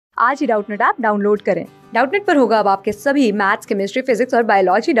आज ही Doubtnut app download करें। डाउटनट पर होगा अब आपके सभी मैथ्स, केमिस्ट्री, फिजिक्स और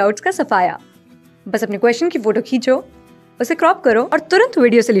बायोलॉजी डाउट्स का सफाया। बस अपने क्वेश्चन की फोटो खींचो, उसे क्रॉप करो और तुरंत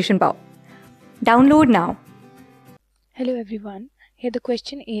वीडियो सॉल्यूशन पाओ। Download now. Hello everyone, here the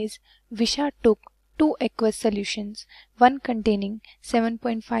question is Visha took two aqueous solutions, one containing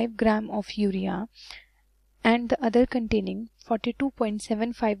 7.5 gram of urea and the other containing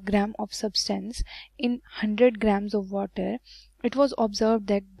 42.75 gram of substance in 100 grams of water. It was observed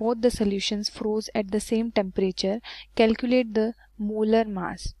that both the solutions froze at the same temperature. Calculate the molar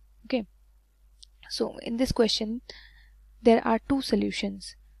mass. Okay, so in this question there are two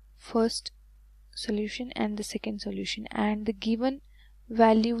solutions, first solution and the second solution, and the given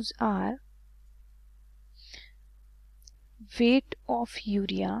values are weight of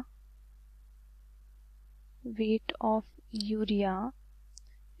urea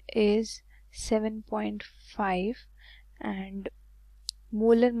is 7.5 and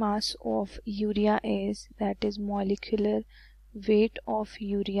molar mass of urea is, that is molecular weight of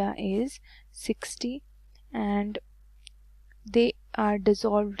urea is 60, and they are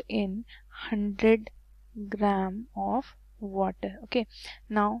dissolved in 100 gram of water. Okay,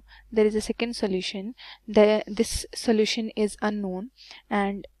 now there is a second solution. This solution is unknown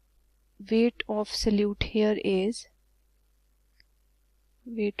and weight of solute here is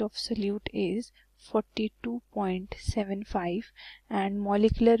 42.75 and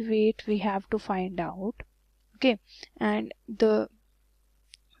molecular weight we have to find out. Okay, and the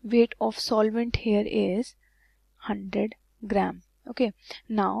weight of solvent here is 100 gram. Okay,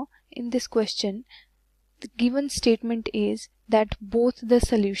 now in this question the given statement is that both the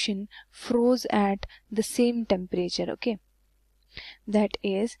solution froze at the same temperature. Okay, that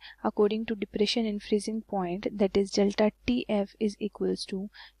is according to depression in freezing point, that is delta TF is equals to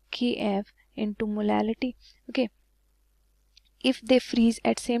KF into molality. Okay, if they freeze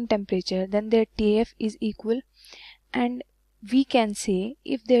at same temperature then their TF is equal, and we can say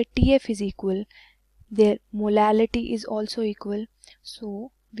if their TF is equal their molality is also equal,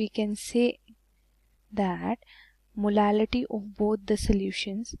 so we can say that molality of both the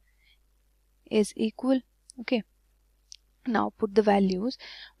solutions is equal. Okay, now put the values.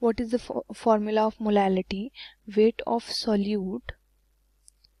 What is the formula of molality? Weight of solute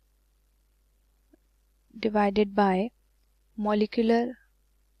divided by molecular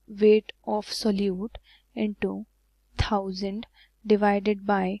weight of solute into 1000 divided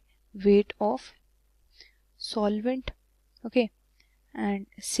by weight of solvent. Okay, and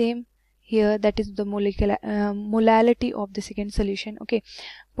same here, that is the molecular molality of the second solution. Okay,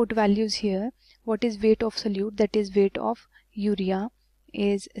 put values here. What is weight of solute? That is weight of urea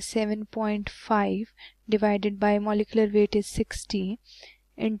is 7.5 divided by molecular weight is 60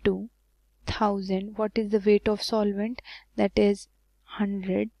 into 1000. What is the weight of solvent? That is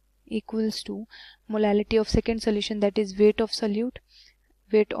 100 equals to molality of second solution, that is weight of solute,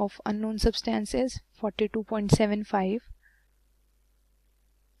 weight of unknown substance is 42.75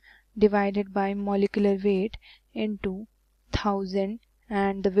 divided by molecular weight into 1000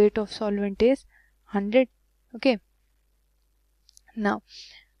 and the weight of solvent is 100. Okay, now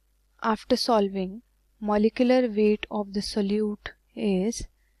after solving, molecular weight of the solute is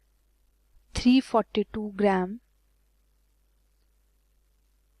 342 gram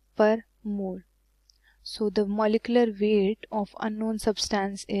per mole. So the molecular weight of unknown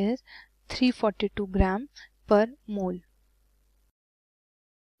substance is 342 gram per mole.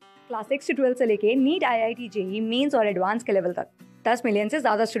 Class 6 से 12 से लेके NEET, IIT, JEE mains और advance के level तक 10 million से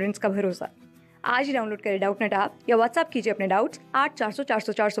ज्यादा students का भरोसा। आज ही डाउनलोड करें डाउटनट ऐप या व्हाट्सएप कीजिए अपने डाउट्स 8400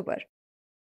 400 400 पर।